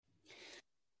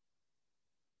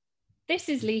This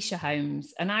is Leisha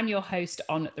Holmes, and I'm your host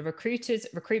on the Recruiters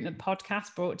Recruitment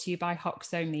Podcast, brought to you by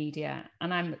Hoxo Media.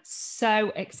 And I'm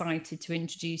so excited to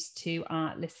introduce to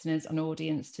our listeners and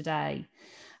audience today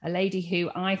a lady who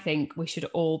I think we should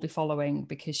all be following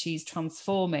because she's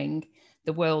transforming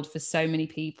the world for so many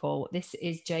people. This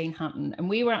is Jane Hatton, and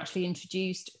we were actually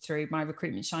introduced through my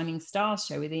Recruitment Shining Stars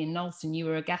show with Ian Knowlton. You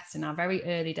were a guest in our very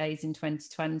early days in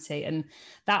 2020, and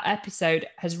that episode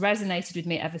has resonated with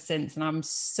me ever since, and I'm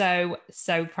so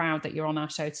proud that you're on our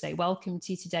show today. Welcome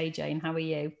to you today, Jane. How are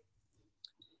you?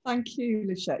 Thank you,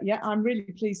 Leisha. Yeah, I'm really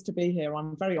pleased to be here.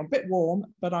 I'm a bit warm,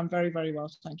 but I'm very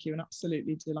well, thank you, and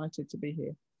absolutely delighted to be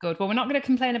here. Good. Well, we're not going to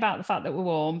complain about the fact that we're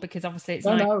warm, because obviously it's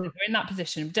nice that we're in that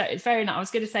position. It's very nice. I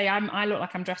was going to say I look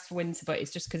like I'm dressed for winter, but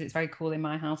it's just because it's very cool in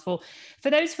my house. Well,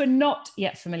 for those who are not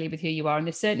yet familiar with who you are, and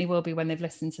they certainly will be when they've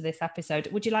listened to this episode,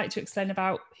 would you like to explain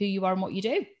about who you are and what you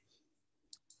do?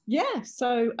 Yeah,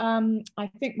 so I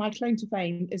think my claim to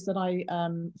fame is that I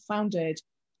founded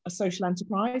a social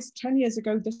enterprise 10 years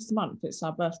ago this month. It's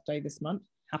our birthday this month.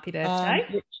 Happy birthday.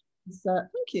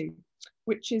 Thank you.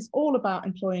 Which is all about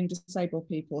employing disabled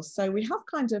people. So we have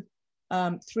kind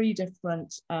of three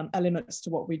different elements to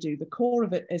what we do. The core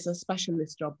of it is a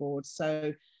specialist job board.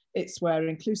 So it's where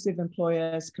inclusive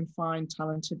employers can find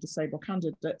talented disabled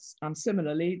candidates. And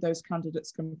similarly, those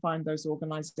candidates can find those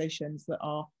organisations that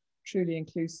are truly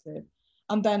inclusive.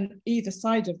 And then either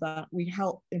side of that, we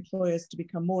help employers to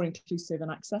become more inclusive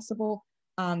and accessible.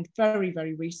 And very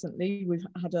recently, we've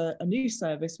had a new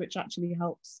service which actually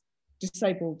helps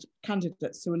disabled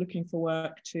candidates who are looking for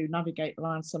work to navigate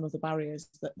around some of the barriers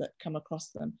that come across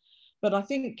them. But I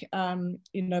think,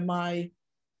 my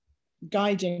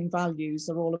guiding values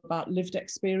are all about lived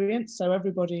experience. So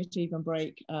everybody at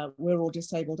Evenbreak, we're all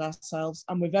disabled ourselves,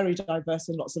 and we're very diverse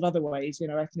in lots of other ways,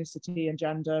 ethnicity and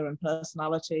gender and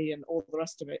personality and all the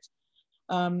rest of it.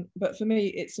 But for me,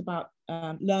 it's about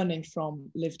learning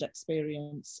from lived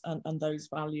experience and those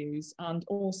values, and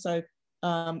also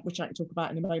which I can talk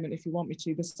about in a moment if you want me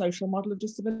to, the social model of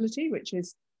disability, which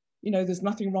is, there's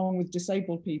nothing wrong with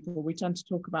disabled people. We tend to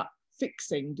talk about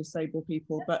fixing disabled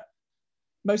people, but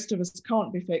most of us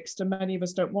can't be fixed, and many of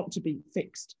us don't want to be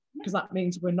fixed, because that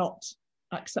means we're not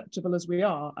acceptable as we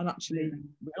are, and actually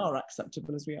we are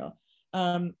acceptable as we are.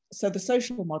 So the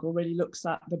social model really looks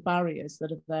at the barriers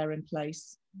that are there in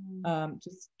place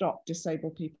to stop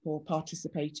disabled people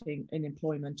participating in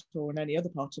employment or in any other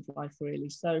part of life, really.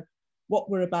 So what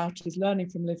we're about is learning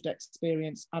from lived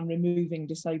experience and removing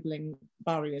disabling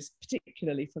barriers,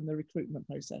 particularly from the recruitment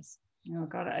process. Oh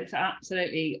God, it's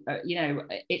absolutely,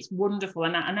 it's wonderful.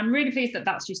 And I'm really pleased that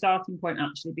that's your starting point,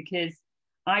 actually, because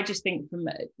I just think from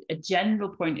a general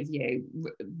point of view,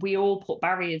 we all put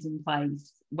barriers in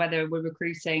place, whether we're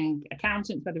recruiting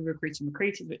accountants, whether we're recruiting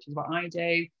recruiters, which is what I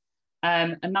do.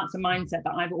 And that's a mindset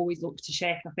that I've always looked to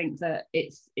shift. I think that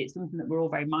it's something that we're all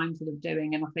very mindful of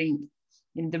doing. And I think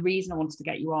the reason I wanted to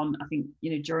get you on, I think,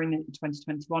 during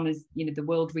 2021 is, the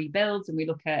world rebuilds, and we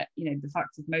look at, the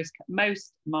fact that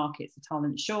most markets are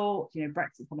talent short.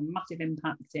 Brexit's had a massive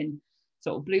impact in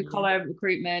sort of blue collar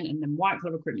recruitment, and then white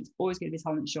collar recruitment is always going to be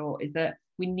talent short. Is that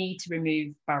we need to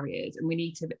remove barriers, and we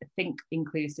need to think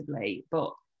inclusively,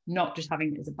 but not just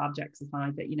having it as a badge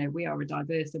exercise that, we are a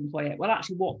diverse employer. Well,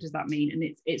 actually, what does that mean?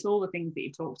 And it's all the things that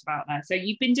you've talked about there. So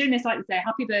you've been doing this, like you say,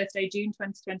 happy birthday, June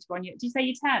 2021. Did you say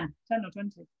you're 10 or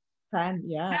 20? 10,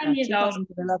 yeah. 10 years old.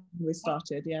 2011 we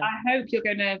started, yeah. I hope you're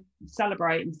going to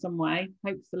celebrate in some way,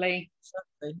 hopefully.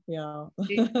 Certainly, we are.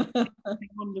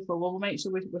 Wonderful. Well, we'll make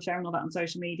sure we're sharing all that on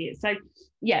social media. So,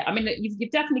 yeah, I mean,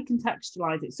 you've definitely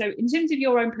contextualised it. So in terms of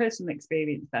your own personal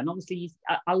experience then, obviously,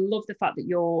 I love the fact that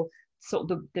you're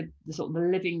sort of the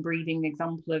living, breathing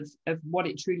example of what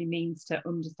it truly means to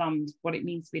understand what it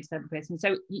means to be a disabled person.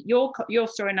 So your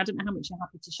story, and I don't know how much you're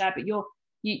happy to share, but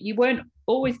you weren't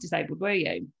always disabled, were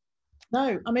you?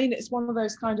 No, I mean, it's one of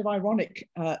those kind of ironic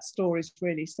stories,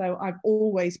 really. So I've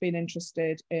always been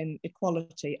interested in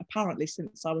equality, apparently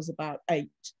since I was about 8.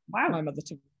 Wow. My mother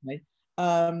told me.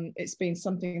 It's been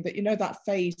something that, that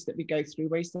phase that we go through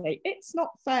where you say, it's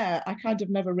not fair. I kind of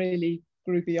never really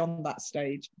grew beyond that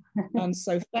stage. And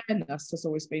so fairness has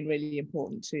always been really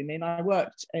important to me. And I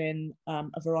worked in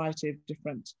a variety of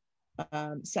different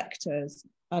sectors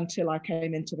until I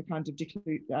came into the kind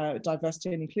of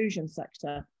diversity and inclusion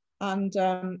sector. And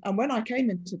when I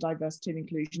came into diversity and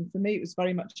inclusion, for me, it was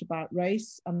very much about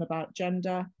race and about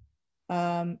gender.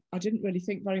 I didn't really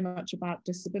think very much about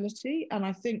disability. And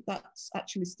I think that's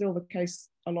actually still the case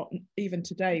a lot, even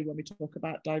today, when we talk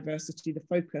about diversity, the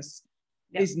focus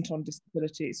isn't on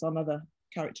disability, it's on other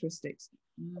characteristics.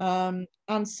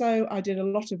 And so I did a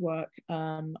lot of work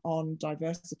on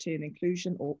diversity and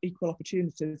inclusion, or equal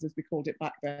opportunities, as we called it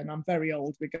back then. I'm very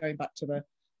old, we're going back to the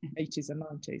 80s and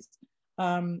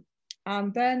 90s.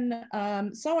 And then,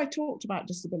 so I talked about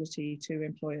disability to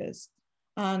employers,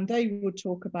 and they would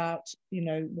talk about, you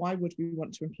know, why would we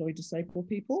want to employ disabled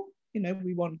people? You know,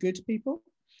 we want good people.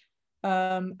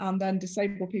 And then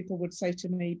disabled people would say to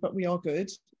me, but we are good.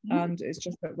 And it's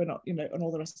just that we're not, you know, and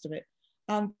all the rest of it.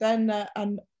 And then,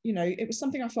 you know, it was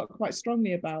something I felt quite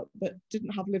strongly about, but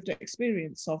didn't have lived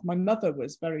experience of. My mother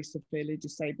was very severely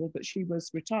disabled, but she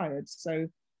was retired. So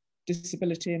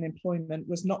disability and employment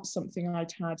was not something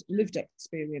I'd had lived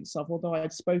experience of, although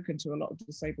I'd spoken to a lot of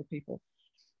disabled people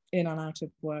in and out of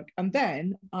work. And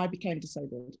then I became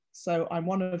disabled. So I'm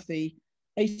one of the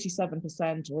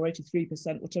 87% or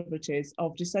 83%, whatever it is,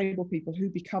 of disabled people who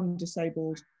become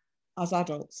disabled as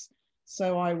adults.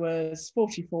 So I was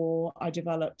 44, I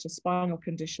developed a spinal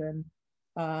condition,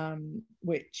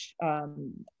 which,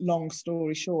 long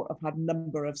story short, I've had a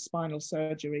number of spinal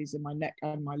surgeries in my neck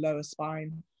and my lower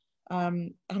spine.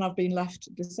 And I've been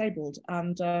left disabled.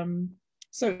 And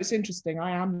so it's interesting,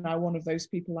 I am now one of those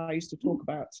people I used to talk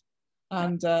about.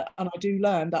 And I do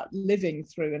learn that living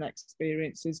through an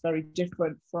experience is very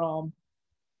different from,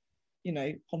 you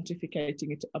know,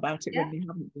 pontificating about it when you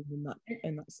haven't been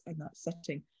in that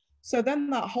setting. So then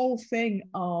that whole thing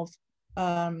of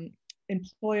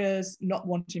employers not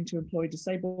wanting to employ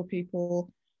disabled people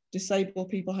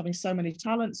having so many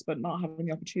talents but not having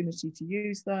the opportunity to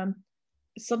use them,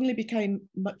 it suddenly became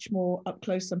much more up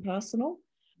close and personal.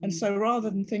 And so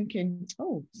rather than thinking,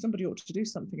 oh, somebody ought to do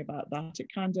something about that, it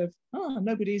kind of, oh,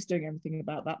 nobody's doing anything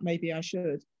about that, maybe I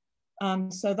should.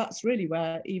 And so that's really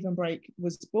where Evenbreak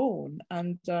was born.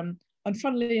 And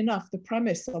funnily enough, the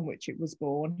premise on which it was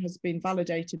born has been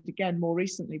validated again more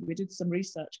recently. We did some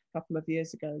research a couple of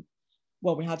years ago.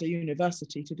 Well, we had a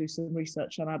university to do some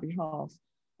research on our behalf,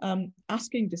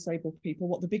 asking disabled people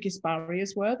what the biggest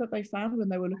barriers were that they found when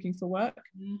they were looking for work.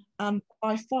 And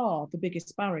by far the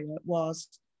biggest barrier was,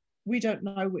 we don't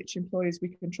know which employers we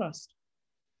can trust.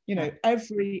 You know,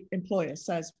 every employer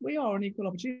says we are an equal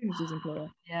opportunities employer,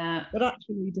 but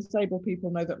actually disabled people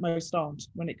know that most aren't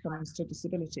when it comes to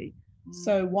disability.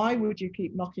 So why would you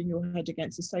keep knocking your head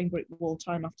against the same brick wall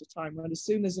time after time, when as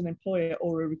soon as an employer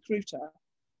or a recruiter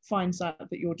finds out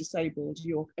that you're disabled,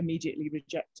 you're immediately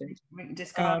rejected?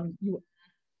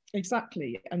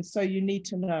 Exactly. And so you need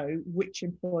to know which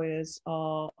employers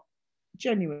are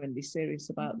genuinely serious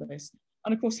about this.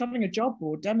 And of course, having a job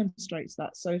board demonstrates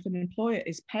that. So if an employer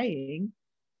is paying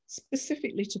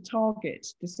specifically to target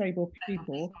disabled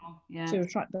people to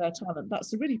attract their talent,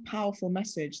 that's a really powerful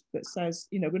message that says,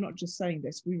 you know, we're not just saying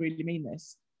this, we really mean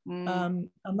this. And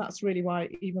that's really why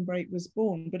Evenbreak was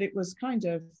born. But it was kind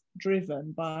of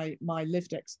driven by my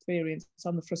lived experience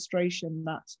and the frustration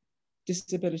that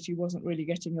disability wasn't really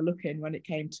getting a look in when it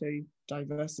came to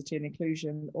diversity and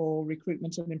inclusion or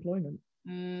recruitment and employment.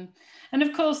 And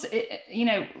of course, you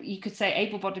know, you could say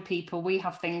able-bodied people, we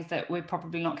have things that we're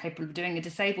probably not capable of doing. A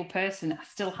disabled person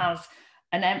still has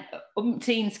an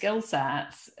umpteen skill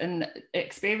sets and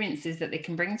experiences that they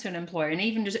can bring to an employer. And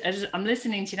even just as I'm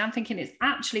listening to you, I'm thinking it's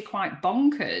actually quite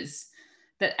bonkers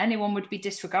that anyone would be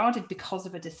disregarded because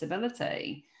of a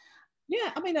disability.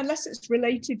 Yeah, I mean, unless it's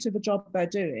related to the job they're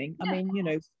doing. I mean, you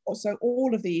know, so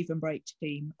all of the Evenbreak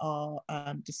team are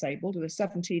disabled. There's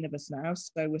 17 of us now,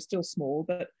 so we're still small,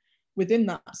 but within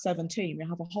that 17, we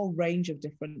have a whole range of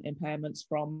different impairments,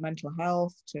 from mental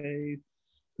health to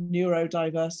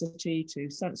neurodiversity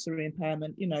to sensory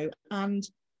impairment, you know, and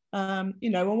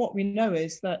what we know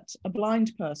is that a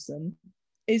blind person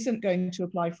isn't going to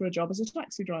apply for a job as a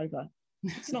taxi driver.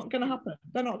 It's not going to happen.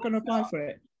 They're not going to apply for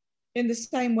it. In the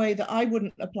same way that I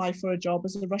wouldn't apply for a job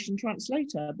as a Russian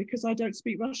translator because I don't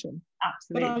speak Russian.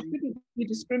 Absolutely. But I shouldn't be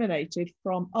discriminated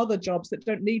from other jobs that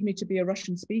don't need me to be a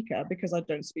Russian speaker because I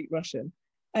don't speak Russian,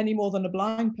 any more than a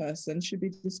blind person should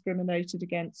be discriminated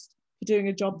against for doing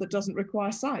a job that doesn't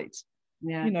require sight.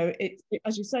 Yeah. You know, it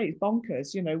as you say, it's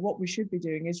bonkers. You know, what we should be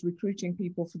doing is recruiting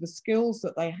people for the skills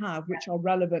that they have, which are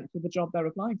relevant to the job they're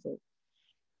applying for.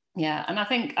 Yeah, and I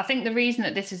think the reason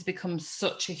that this has become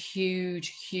such a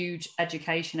huge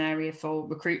education area for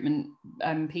recruitment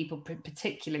people,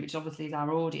 particularly, which obviously is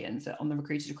our audience on the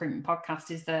Recruited Recruitment podcast,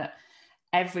 is that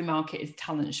every market is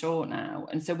talent short now,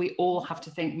 and so we all have to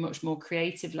think much more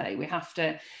creatively. We have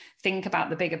to think about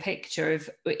the bigger picture of,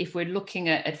 if we're looking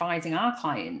at advising our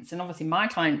clients, and obviously my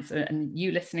clients, and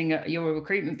you listening, you're a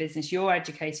recruitment business, you're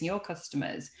educating your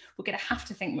customers, we're going to have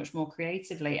to think much more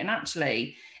creatively. And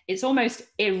actually, it's almost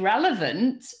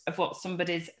irrelevant of what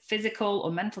somebody's physical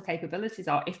or mental capabilities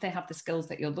are if they have the skills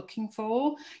that you're looking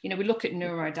for. You know, we look at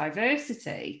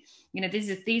neurodiversity, you know, these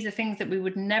are things that we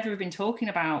would never have been talking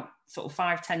about sort of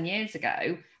 5-10 years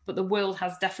ago, but the world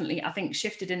has definitely, I think,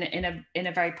 shifted in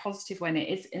a very positive way. And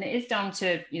it is down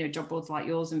to, you know, job boards like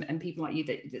yours and people like you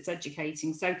that's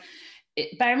educating. So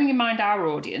bearing in mind our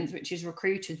audience, which is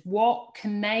recruiters, what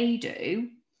can they do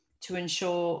to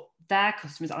ensure their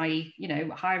customers, i.e., you know,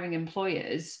 hiring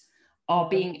employers, are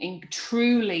being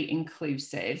truly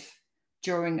inclusive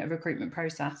during a recruitment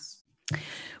process?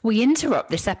 We interrupt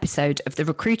this episode of the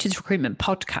Recruiters Recruitment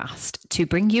Podcast to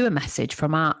bring you a message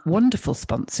from our wonderful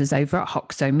sponsors over at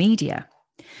Hoxo Media.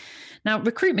 Now,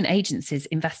 recruitment agencies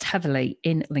invest heavily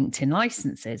in LinkedIn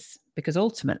licenses because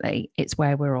ultimately it's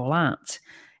where we're all at.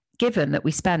 Given that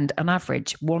we spend on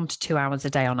average 1 to 2 hours a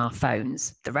day on our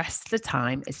phones, the rest of the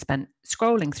time is spent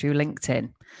scrolling through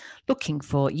LinkedIn, looking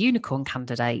for unicorn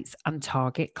candidates and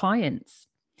target clients.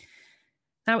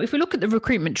 Now, if we look at the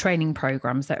recruitment training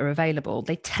programs that are available,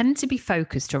 they tend to be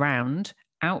focused around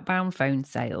outbound phone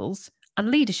sales and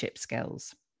leadership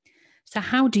skills. So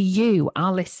how do you,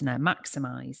 our listener,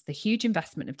 maximize the huge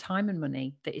investment of time and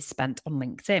money that is spent on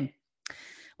LinkedIn?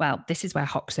 Well, this is where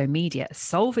Hoxo Media is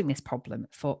solving this problem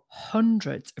for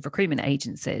hundreds of recruitment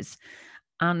agencies,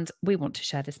 and we want to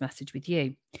share this message with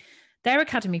you. Their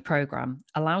Academy program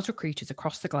allows recruiters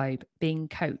across the globe being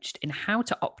coached in how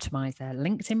to optimize their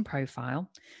LinkedIn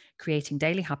profile, creating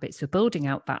daily habits for building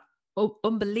out that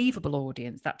unbelievable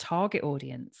audience, that target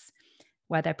audience,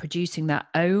 where they're producing their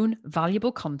own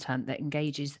valuable content that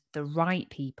engages the right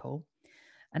people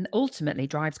and ultimately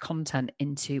drives content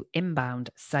into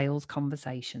inbound sales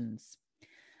conversations.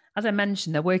 As I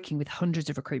mentioned, they're working with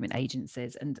hundreds of recruitment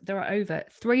agencies, and there are over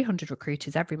 300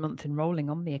 recruiters every month enrolling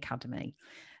on the Academy,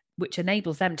 which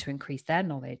enables them to increase their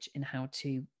knowledge in how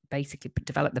to basically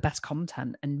develop the best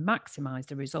content and maximize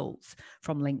the results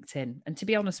from LinkedIn. And to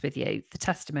be honest with you, the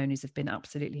testimonies have been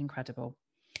absolutely incredible.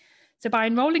 So by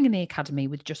enrolling in the Academy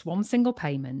with just one single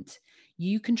payment,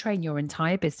 you can train your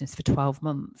entire business for 12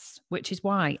 months, which is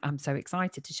why I'm so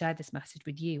excited to share this message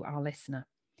with you, our listener.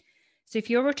 So if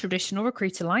you're a traditional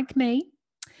recruiter like me,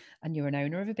 and you're an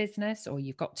owner of a business, or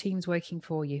you've got teams working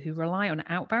for you who rely on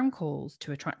outbound calls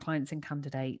to attract clients and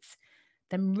candidates,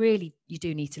 then really you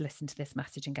do need to listen to this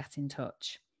message and get in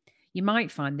touch. You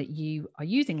might find that you are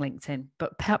using LinkedIn,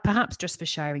 but perhaps just for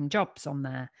sharing jobs on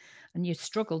there, and you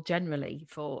struggle generally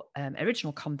for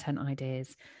original content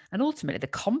ideas and ultimately the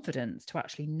confidence to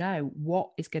actually know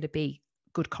what is going to be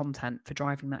good content for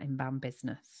driving that inbound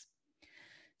business.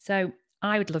 So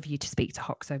I would love you to speak to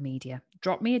Hoxo Media.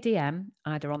 Drop me a DM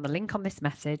either on the link on this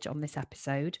message on this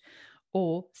episode,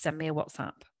 or send me a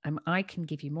WhatsApp, and I can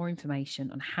give you more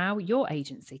information on how your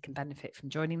agency can benefit from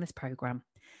joining this program.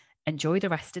 Enjoy the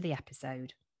rest of the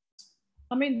episode.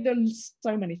 I mean, there's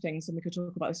so many things, and we could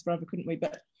talk about this forever, couldn't we?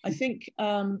 But I think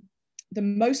the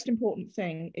most important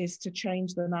thing is to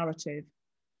change the narrative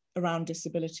around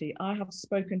disability. I have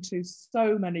spoken to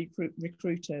so many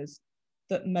recruiters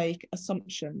that make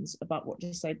assumptions about what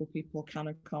disabled people can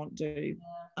and can't do.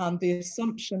 And the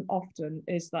assumption often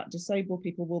is that disabled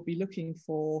people will be looking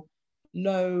for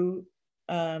low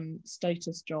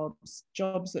status jobs,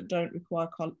 jobs that don't require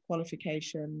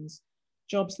qualifications,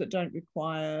 jobs that don't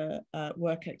require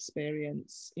work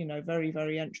experience, you know, very,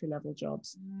 very entry-level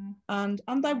jobs. And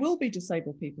there will be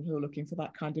disabled people who are looking for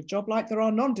that kind of job, like there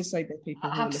are non-disabled people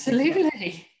who Absolutely. are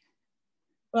looking for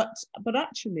that. But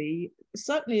actually,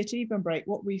 certainly at Evenbreak,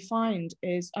 what we find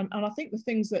is, and I think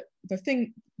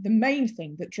the main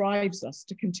thing that drives us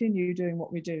to continue doing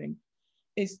what we're doing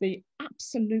is the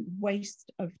absolute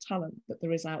waste of talent that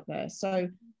there is out there. So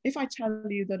if I tell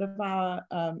you that of our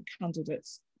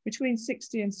candidates, between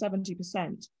 60 and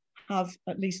 70% have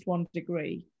at least one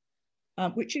degree,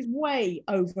 which is way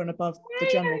over and above the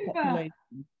general population.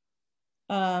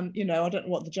 You know, I don't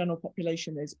know what the general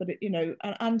population is, but, you know,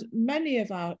 and many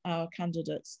of our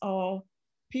candidates are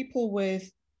people with,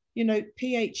 you know,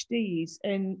 PhDs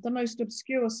in the most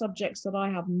obscure subjects that I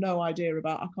have no idea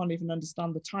about. I can't even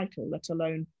understand the title, let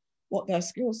alone what their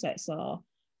skill sets are.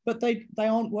 But they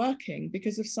aren't working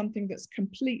because of something that's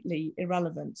completely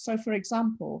irrelevant. So, for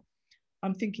example,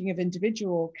 I'm thinking of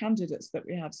individual candidates that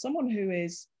we have, someone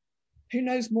who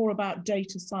knows more about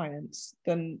data science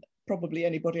than probably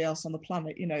anybody else on the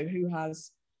planet, you know, who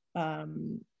has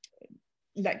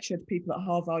lectured people at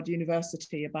Harvard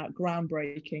University about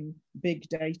groundbreaking big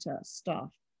data stuff,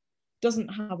 doesn't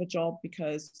have a job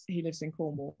because he lives in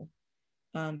Cornwall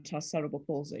and has cerebral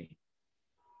palsy.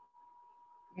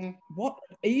 What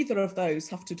either of those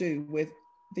have to do with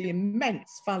the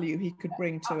immense value he could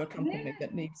bring to a company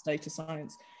that needs data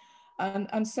science.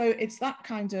 And so it's that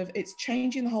kind of, it's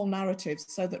changing the whole narrative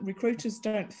so that recruiters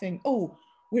don't think, oh,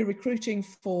 we're recruiting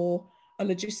for a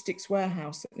logistics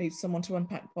warehouse that needs someone to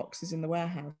unpack boxes in the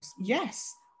warehouse.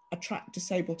 Yes, attract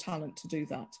disabled talent to do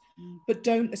that, but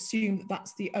don't assume that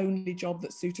that's the only job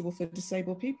that's suitable for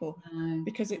disabled people,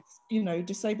 because it's, you know,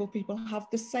 disabled people have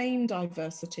the same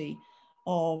diversity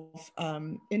of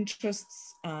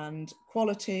interests and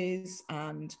qualities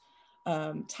and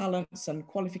talents and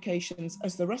qualifications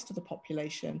as the rest of the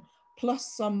population,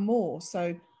 plus some more.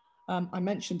 So I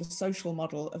mentioned the social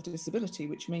model of disability,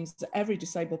 which means that every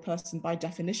disabled person by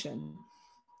definition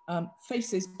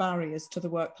faces barriers to the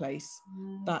workplace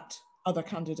that other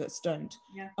candidates don't.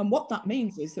 And what that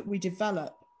means is that we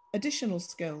develop additional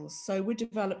skills. So we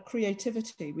develop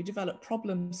creativity, we develop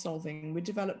problem solving, we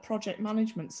develop project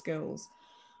management skills,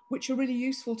 which are really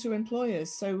useful to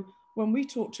employers. So when we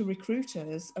talk to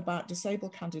recruiters about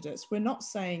disabled candidates, we're not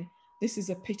saying this is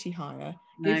a pity hire,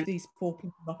 give these poor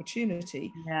people an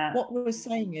opportunity. What we're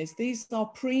saying is these are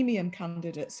premium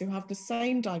candidates who have the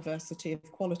same diversity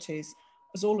of qualities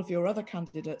as all of your other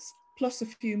candidates, plus a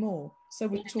few more. So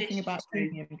we're talking about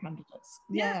premium candidates.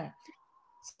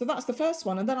 So that's the first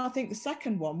one. And then I think the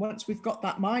second one, once we've got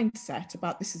that mindset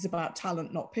about this is about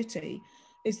talent, not pity,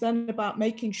 is then about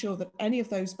making sure that any of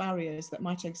those barriers that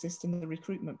might exist in the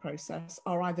recruitment process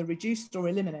are either reduced or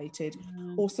eliminated,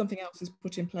 or something else is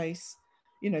put in place.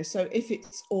 You know, so if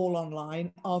it's all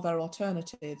online, are there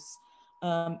alternatives?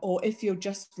 Or if you're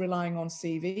just relying on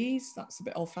CVs, that's a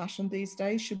bit old-fashioned these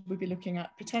days. Should we be looking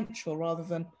at potential rather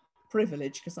than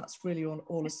privilege? Because that's really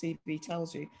all a CV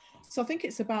tells you. So I think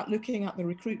it's about looking at the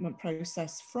recruitment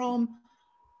process from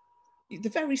the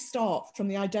very start, from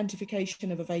the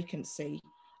identification of a vacancy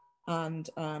and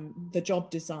the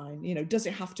job design. You know, does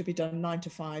it have to be done 9 to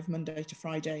 5, Monday to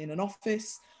Friday in an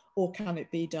office? Or can it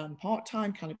be done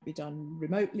part-time? Can it be done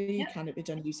remotely? Can it be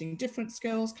done using different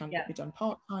skills? Can it be done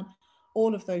part-time?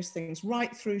 All of those things,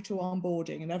 right through to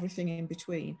onboarding and everything in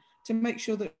between, to make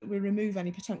sure that we remove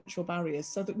any potential barriers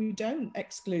so that we don't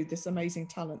exclude this amazing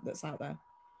talent that's out there.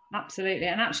 Absolutely.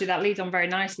 And actually that leads on very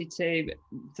nicely to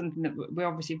something that we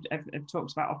obviously have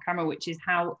talked about off camera, which is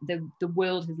how the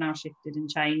world has now shifted and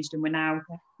changed. And we're now,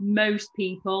 most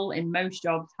people in most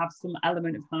jobs have some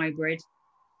element of hybrid.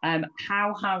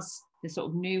 How has the sort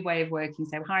of new way of working,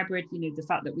 so hybrid, you know, the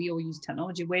fact that we all use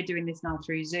technology, we're doing this now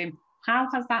through Zoom, how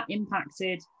has that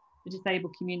impacted the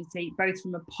disabled community, both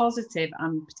from a positive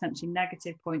and potentially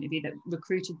negative point of view that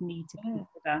recruiters need to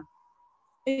consider?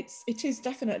 It is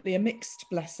definitely a mixed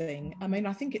blessing. I mean,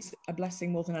 I think it's a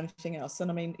blessing more than anything else. And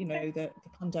I mean, you know, the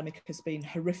pandemic has been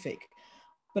horrific,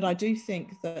 but I do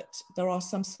think that there are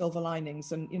some silver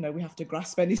linings, and, you know, we have to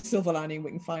grasp any silver lining we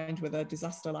can find with a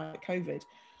disaster like COVID.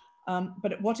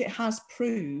 But what it has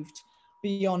proved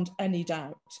beyond any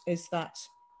doubt is that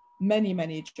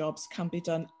many jobs can be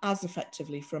done as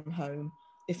effectively from home,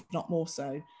 if not more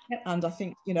so. And I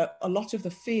think, you know, a lot of the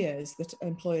fears that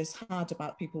employers had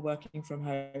about people working from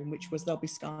home, which was they'll be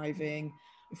skiving,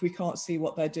 if we can't see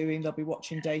what they're doing, they'll be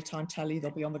watching daytime telly, they'll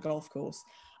be on the golf course.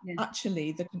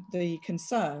 Actually, the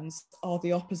concerns are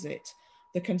the opposite.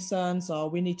 The concerns are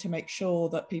we need to make sure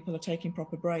that people are taking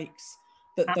proper breaks,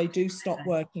 that they do stop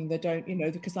working, they don't, you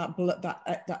know, because that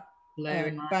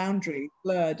boundary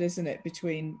blurred, isn't it,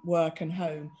 between work and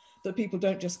home, that people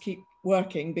don't just keep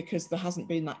working because there hasn't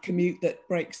been that commute that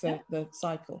breaks the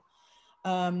cycle.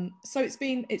 So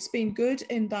it's been good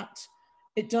in that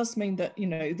it does mean that, you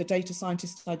know, the data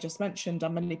scientist I just mentioned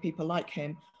and many people like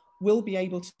him will be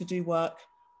able to do work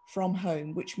from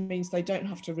home, which means they don't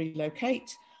have to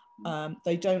relocate,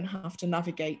 they don't have to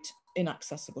navigate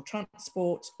inaccessible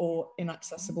transport or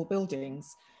inaccessible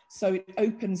buildings. So it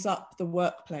opens up the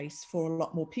workplace for a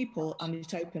lot more people, and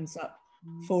it opens up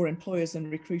for employers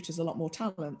and recruiters a lot more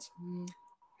talent.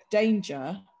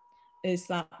 Danger is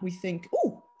that we think,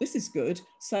 oh, this is good,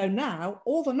 so now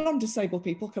all the non-disabled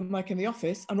people can work in the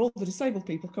office and all the disabled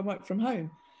people can work from home.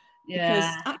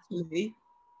 Because actually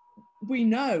we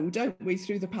know, don't we,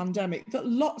 through the pandemic, that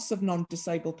lots of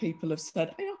non-disabled people have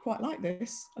said, hey, I quite like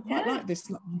this. I quite like this,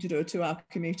 not to do a 2-hour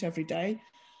commute every day,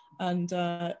 and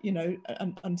you know,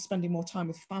 and spending more time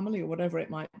with family or whatever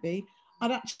it might be. I'd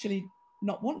actually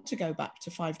not want to go back to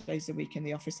 5 days a week in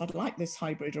the office. I'd like this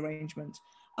hybrid arrangement.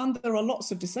 And there are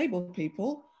lots of disabled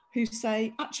people who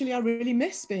say, actually, I really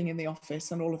miss being in the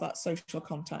office and all of that social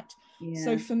contact.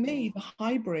 So for me, the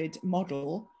hybrid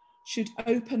model should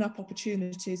open up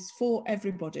opportunities for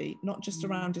everybody, not just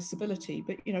around disability,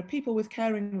 but, you know, people with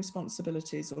caring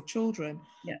responsibilities or children,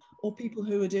 or people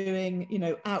who are doing, you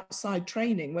know, outside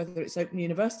training, whether it's open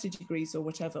university degrees or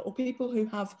whatever, or people who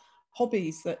have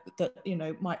hobbies that you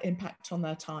know, might impact on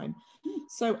their time.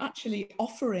 So actually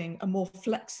offering a more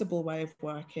flexible way of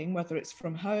working, whether it's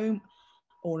from home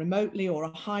or remotely or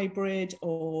a hybrid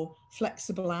or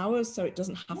flexible hours, so it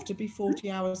doesn't have to be 40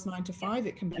 hours 9 to 5,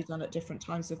 it can be done at different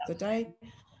times of the day.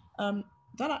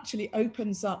 That actually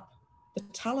opens up the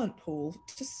talent pool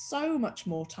to so much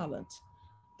more talent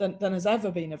than has ever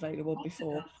been available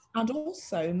before, and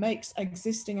also makes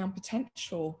existing and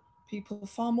potential people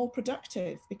far more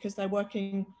productive because they're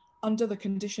working under the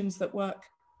conditions that work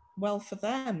well for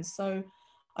them. So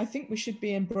I think we should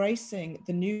be embracing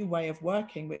the new way of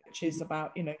working, which is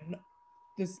about, you know,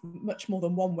 there's much more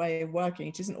than one way of working.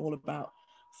 It isn't all about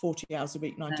 40 hours a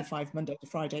week, 9 to 5, Monday to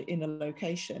Friday in a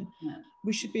location.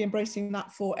 We should be embracing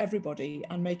that for everybody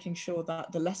and making sure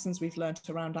that the lessons we've learned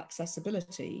around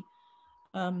accessibility,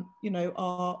 you know,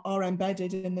 are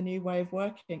embedded in the new way of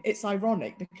working. It's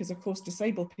ironic because, of course,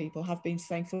 disabled people have been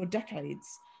saying for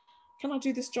decades, can I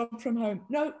do this job from home?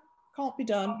 No, can't be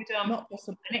done. Not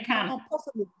possible. And it can't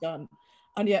possibly be done.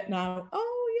 And yet now,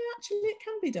 oh yeah, actually it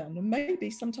can be done. And maybe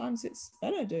sometimes it's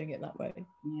better doing it that way.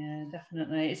 Yeah,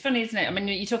 definitely. It's funny, isn't it? I mean,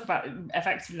 you talk about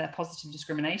effectively their positive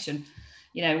discrimination.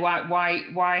 You know,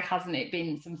 why hasn't it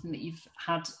been something that you've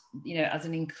had, you know, as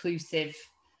an inclusive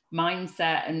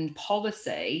mindset and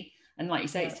policy? And like you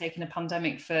say, it's taken a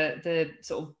pandemic for the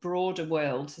sort of broader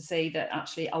world to see that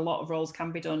actually a lot of roles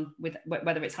can be done with,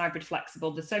 whether it's hybrid, flexible.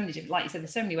 There's so many different, like you said,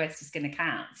 there's so many ways to skin a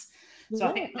cat. So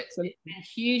I think it's been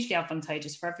hugely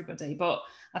advantageous for everybody. But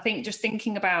I think just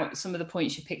thinking about some of the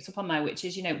points you picked up on there, which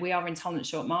is, you know, we are in talent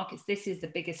short markets. This is the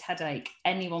biggest headache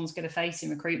anyone's going to face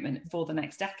in recruitment for the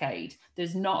next decade.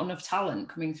 There's not enough talent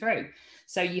coming through.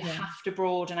 So you have to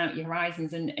broaden out your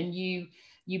horizons, and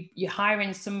you're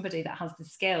hiring somebody that has the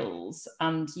skills,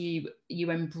 and you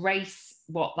embrace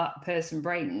what that person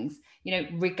brings, you know,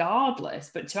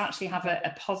 regardless, but to actually have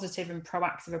a positive and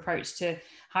proactive approach to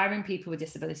hiring people with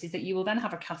disabilities, that you will then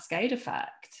have a cascade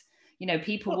effect. You know,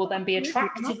 people will then be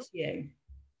attracted to you.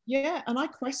 Yeah, and I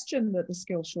question the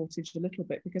skill shortage a little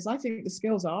bit, because I think the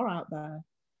skills are out there.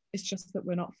 It's just that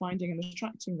we're not finding and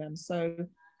attracting them. So,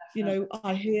 you know,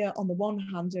 I hear on the one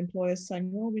hand employers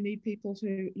saying, oh, we need people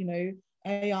to, you know,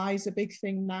 AI is a big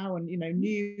thing now, and, you know,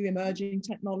 new emerging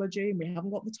technology, and we haven't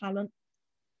got the talent.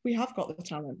 We have got the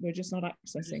talent, we're just not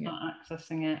accessing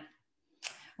it.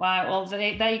 Wow, well,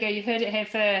 there you go. You've heard it here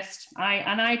first.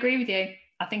 I agree with you.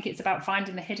 I think it's about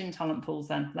finding the hidden talent pools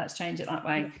then. Let's change it that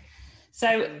way.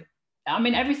 So, I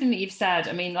mean, everything that you've said,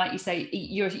 I mean, like you say,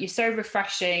 you're so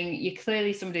refreshing. You're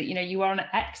clearly somebody, you know, you are an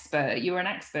expert. You were an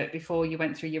expert before you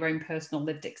went through your own personal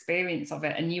lived experience of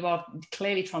it. And you are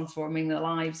clearly transforming the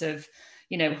lives of,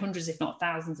 you know, hundreds, if not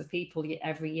thousands of people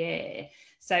every year.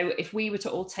 So if we were to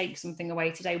all take something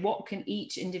away today, what can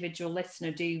each individual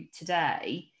listener do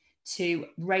today to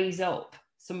raise up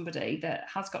somebody that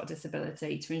has got a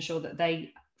disability to ensure that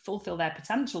they fulfill their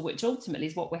potential, which ultimately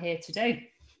is what we're here to do?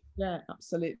 Yeah,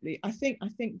 absolutely. I think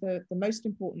the most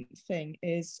important thing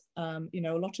is, you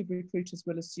know, a lot of recruiters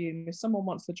will assume if someone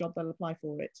wants the job, they'll apply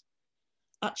for it.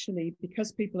 Actually,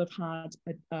 because people have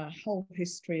had a whole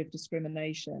history of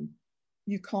discrimination,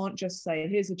 you can't just say,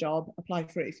 here's a job, apply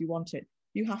for it if you want it.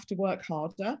 You have to work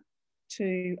harder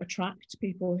to attract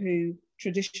people who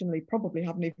traditionally probably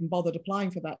haven't even bothered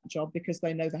applying for that job because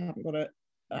they know they haven't got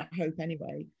a hope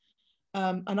anyway.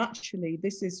 And actually,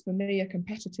 this is for me a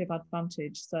competitive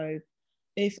advantage. So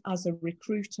if as a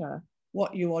recruiter,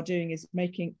 what you are doing is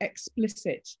making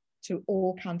explicit to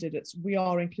all candidates, we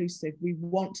are inclusive, we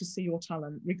want to see your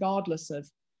talent, regardless of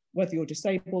whether you're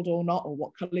disabled or not, or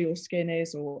what colour your skin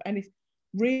is, or anything.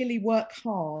 Really work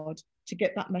hard to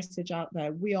get that message out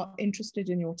there. We are interested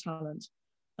in your talent.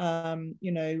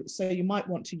 You know, so you might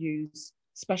want to use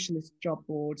specialist job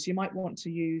boards. You might want to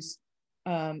use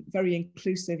very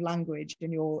inclusive language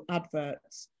in your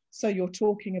adverts. So you're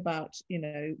talking about, you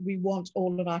know, we want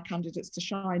all of our candidates to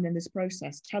shine in this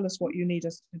process. Tell us what you need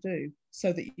us to do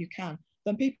so that you can.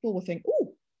 Then people will think,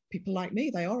 oh, people like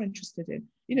me, they are interested in.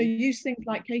 You know, use things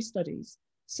like case studies.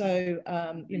 So,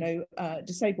 you know,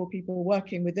 disabled people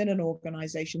working within an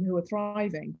organization who are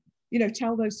thriving, you know,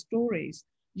 tell those stories.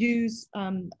 Use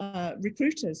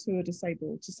recruiters who are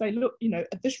disabled to say, look, you know,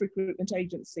 at this recruitment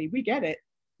agency, we get it.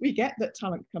 We get that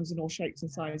talent comes in all shapes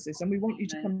and sizes, and we want you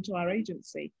to come to our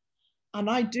agency. And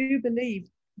I do believe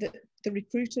that the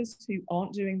recruiters who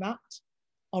aren't doing that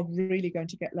are really going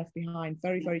to get left behind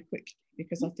very, very quickly,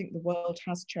 because I think the world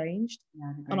has changed.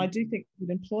 Yeah, and I do think that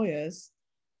employers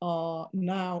are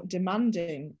now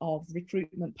demanding of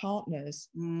recruitment partners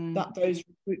that those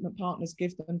recruitment partners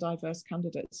give them diverse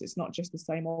candidates. It's not just the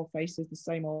same old faces, the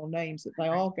same old names, that they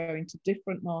are going to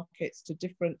different markets, to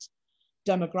different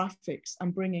demographics,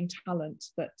 and bringing talent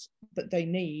that they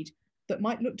need, that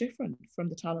might look different from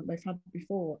the talent they've had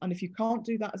before. And if you can't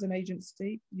do that as an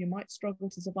agency, you might struggle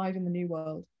to survive in the new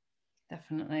world.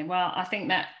 Definitely. Well, I think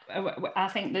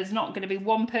there's not going to be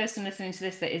one person listening to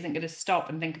this that isn't going to stop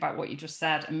and think about what you just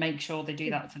said and make sure they do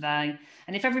that today.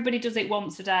 And if everybody does it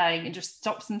once a day and just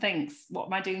stops and thinks, what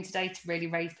am I doing today to really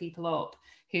raise people up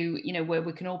who, you know, where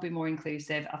we can all be more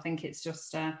inclusive, I think it's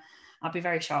just, I'd be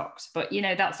very shocked. But, you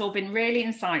know, that's all been really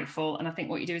insightful. And I think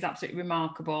what you do is absolutely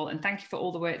remarkable. And thank you for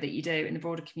all the work that you do in the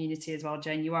broader community as well,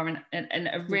 Jane. You are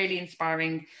a really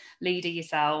inspiring leader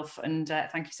yourself. And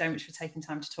thank you so much for taking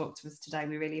time to talk to us today.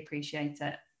 We really appreciate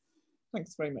it.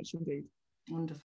 Thanks very much indeed. Wonderful.